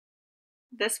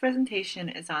This presentation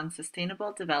is on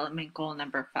Sustainable Development Goal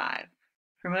number 5,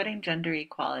 promoting gender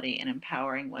equality and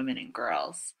empowering women and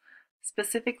girls.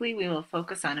 Specifically, we will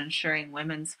focus on ensuring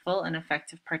women's full and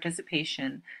effective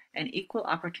participation and equal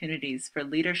opportunities for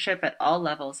leadership at all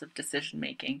levels of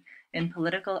decision-making in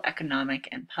political, economic,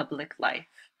 and public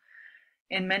life.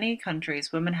 In many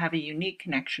countries, women have a unique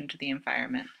connection to the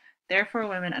environment. Therefore,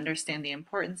 women understand the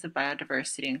importance of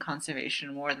biodiversity and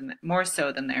conservation more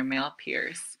so than their male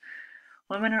peers.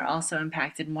 Women are also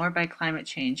impacted more by climate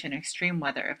change and extreme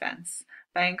weather events.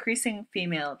 By increasing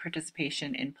female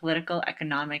participation in political,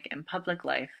 economic, and public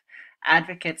life,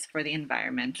 advocates for the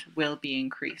environment will be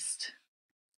increased.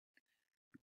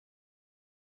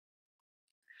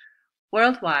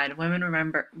 Worldwide, women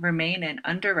remain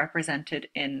underrepresented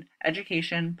in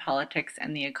education, politics,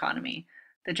 and the economy.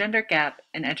 The gender gap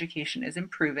in education is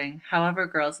improving. However,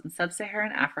 girls in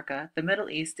sub-Saharan Africa, the Middle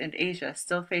East, and Asia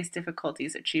still face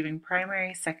difficulties achieving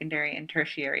primary, secondary, and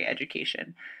tertiary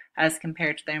education as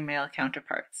compared to their male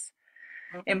counterparts.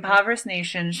 Impoverished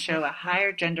nations show a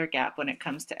higher gender gap when it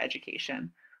comes to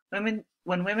education. When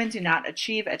women do not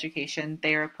achieve education,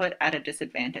 they are put at a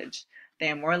disadvantage.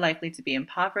 They are more likely to be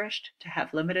impoverished, to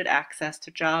have limited access to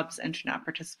jobs, and to not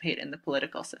participate in the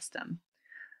political system.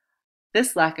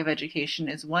 This lack of education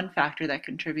is one factor that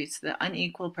contributes to the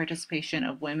unequal participation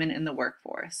of women in the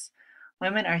workforce.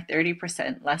 Women are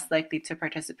 30% less likely to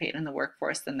participate in the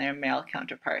workforce than their male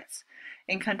counterparts.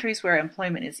 In countries where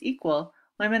employment is equal,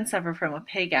 women suffer from a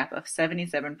pay gap of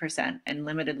 77% in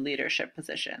limited leadership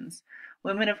positions.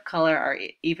 Women of color are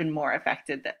even more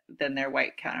affected than their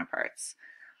white counterparts.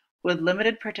 With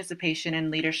limited participation in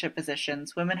leadership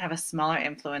positions, women have a smaller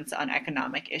influence on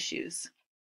economic issues.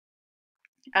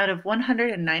 Out of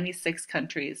 196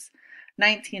 countries,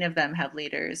 19 of them have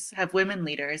women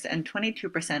leaders, and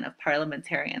 22% of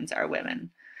parliamentarians are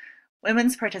women.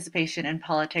 Women's participation in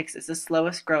politics is the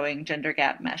slowest growing gender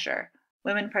gap measure.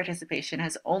 Women participation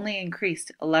has only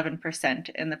increased 11%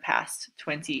 in the past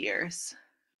 20 years.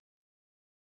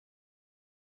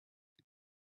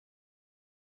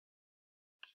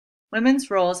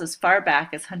 Women's roles as far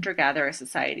back as hunter-gatherer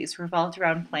societies revolved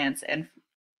around plants and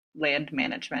land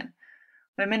management.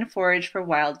 Women forage for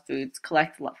wild foods,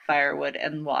 collect firewood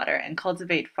and water, and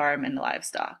cultivate farm and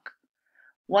livestock.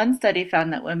 One study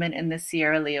found that women in the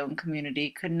Sierra Leone community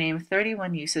could name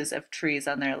 31 uses of trees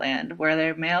on their land, where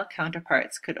their male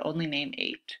counterparts could only name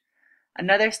 8.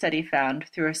 Another study found,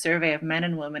 through a survey of men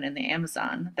and women in the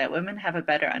Amazon, that women have a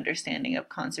better understanding of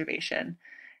conservation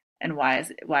and why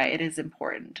it is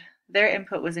important. Their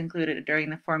input was included during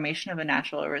the formation of a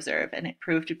natural reserve, and it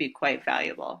proved to be quite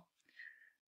valuable.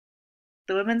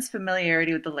 The women's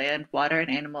familiarity with the land, water, and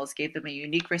animals gave them a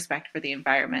unique respect for the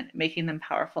environment, making them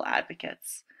powerful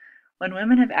advocates. When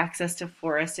women have access to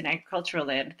forest and agricultural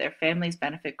land, their families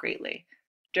benefit greatly.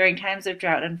 During times of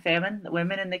drought and famine, the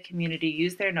women in the community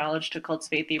use their knowledge to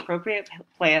cultivate the appropriate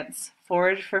plants,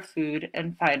 forage for food,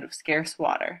 and find scarce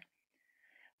water.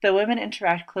 Though women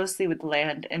interact closely with the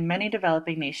land, in many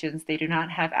developing nations they do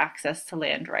not have access to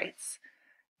land rights.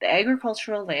 The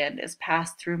agricultural land is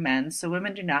passed through men, so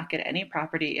women do not get any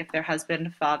property if their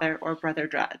husband, father, or brother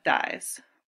dies.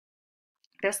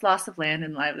 This loss of land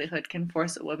and livelihood can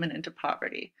force a woman into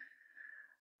poverty.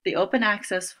 The open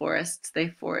access forests they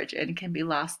forage in can be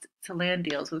lost to land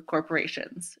deals with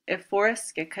corporations. If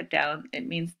forests get cut down, it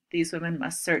means these women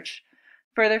must search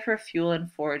further for fuel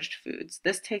and foraged foods.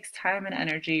 This takes time and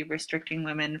energy, restricting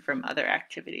women from other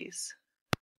activities.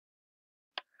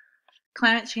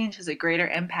 Climate change has a greater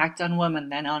impact on women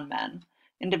than on men.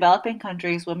 In developing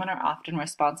countries, women are often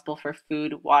responsible for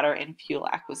food, water, and fuel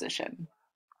acquisition.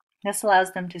 This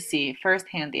allows them to see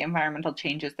firsthand the environmental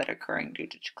changes that are occurring due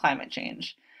to climate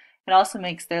change. It also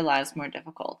makes their lives more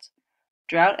difficult.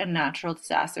 Drought and natural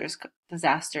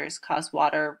disasters cause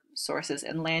water sources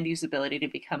and land usability to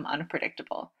become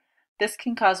unpredictable. This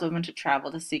can cause women to travel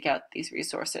to seek out these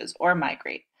resources or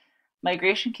migrate.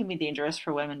 Migration can be dangerous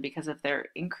for women because of their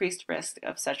increased risk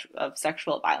of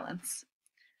sexual violence.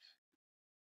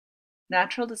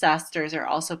 Natural disasters are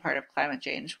also part of climate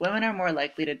change. Women are more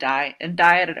likely to die, and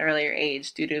die at an earlier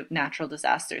age due to natural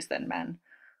disasters than men.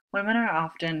 Women are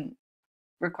often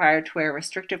required to wear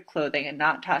restrictive clothing and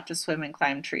not taught to swim and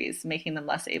climb trees, making them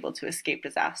less able to escape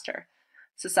disaster.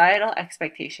 Societal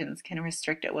expectations can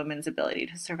restrict a woman's ability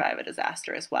to survive a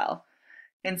disaster as well.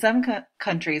 In some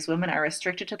countries, women are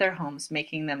restricted to their homes,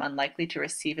 making them unlikely to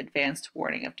receive advanced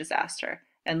warning of disaster,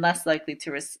 and less likely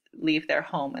to leave their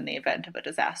home in the event of a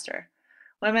disaster.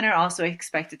 Women are also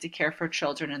expected to care for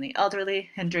children and the elderly,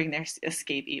 hindering their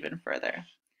escape even further.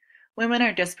 Women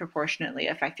are disproportionately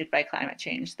affected by climate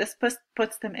change. This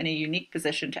puts them in a unique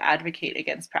position to advocate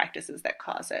against practices that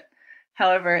cause it.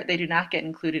 However, they do not get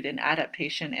included in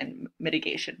adaptation and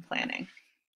mitigation planning.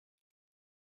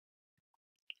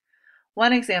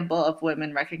 One example of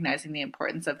women recognizing the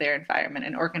importance of their environment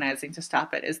and organizing to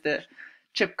stop it is the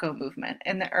Chipko movement.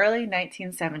 In the early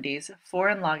 1970s,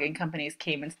 foreign logging companies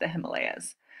came into the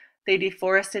Himalayas. They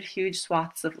deforested huge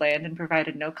swaths of land and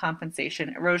provided no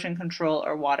compensation, erosion control,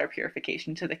 or water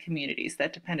purification to the communities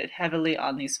that depended heavily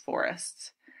on these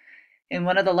forests. In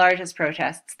one of the largest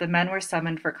protests, the men were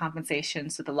summoned for compensation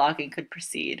so the logging could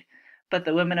proceed, but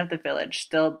the women of the village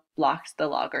still blocked the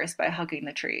loggers by hugging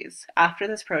the trees. After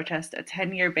this protest, a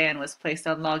 10-year ban was placed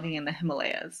on logging in the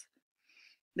Himalayas.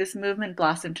 This movement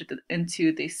blossomed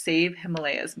into the Save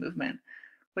Himalayas movement,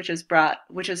 which has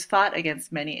fought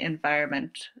against many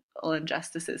environmental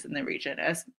injustices in the region,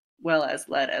 as well as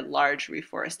led a large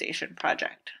reforestation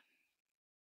project.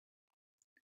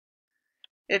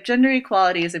 If gender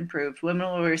equality is improved, women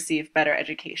will receive better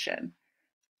education,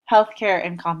 healthcare,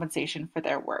 and compensation for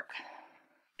their work.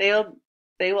 They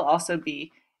will also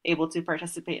be able to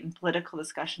participate in political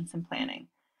discussions and planning.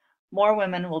 More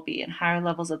women will be in higher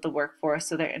levels of the workforce,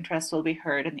 so their interests will be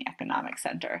heard in the economic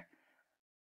sector.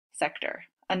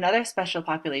 Another special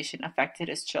population affected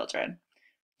is children.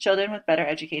 Children with better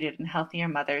educated and healthier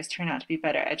mothers turn out to be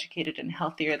better educated and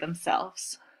healthier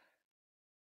themselves.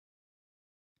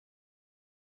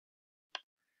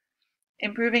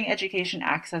 Improving education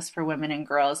access for women and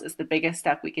girls is the biggest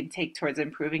step we can take towards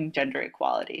improving gender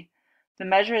equality. The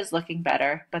measure is looking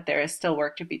better, but there is still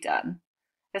work to be done,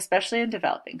 especially in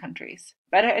developing countries.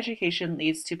 Better education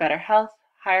leads to better health,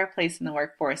 higher place in the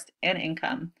workforce and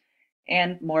income,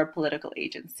 and more political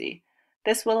agency.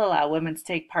 This will allow women to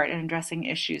take part in addressing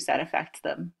issues that affect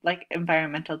them, like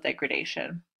environmental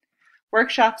degradation.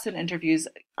 Workshops and interviews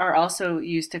are also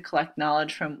used to collect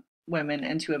knowledge from women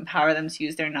and to empower them to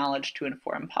use their knowledge to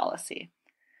inform policy.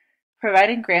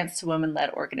 Providing grants to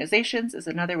women-led organizations is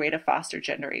another way to foster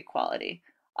gender equality.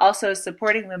 Also,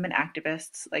 supporting women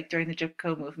activists, like during the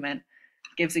Chipko movement,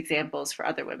 gives examples for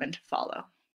other women to follow.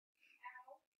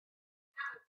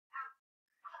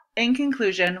 In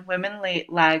conclusion, women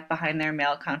lag behind their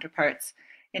male counterparts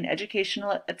in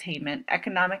educational attainment,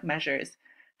 economic measures,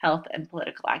 health, and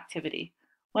political activity.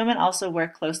 Women also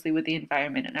work closely with the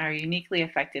environment and are uniquely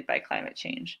affected by climate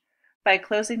change. By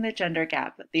closing the gender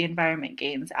gap, the environment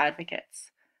gains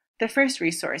advocates. The first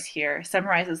resource here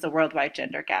summarizes the worldwide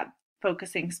gender gap,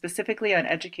 focusing specifically on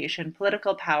education,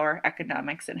 political power,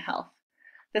 economics, and health.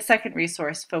 The second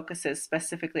resource focuses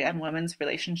specifically on women's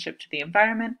relationship to the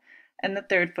environment, and the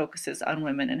third focuses on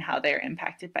women and how they are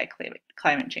impacted by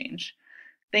climate change.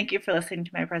 Thank you for listening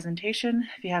to my presentation.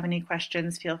 If you have any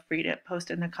questions, feel free to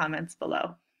post in the comments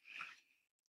below.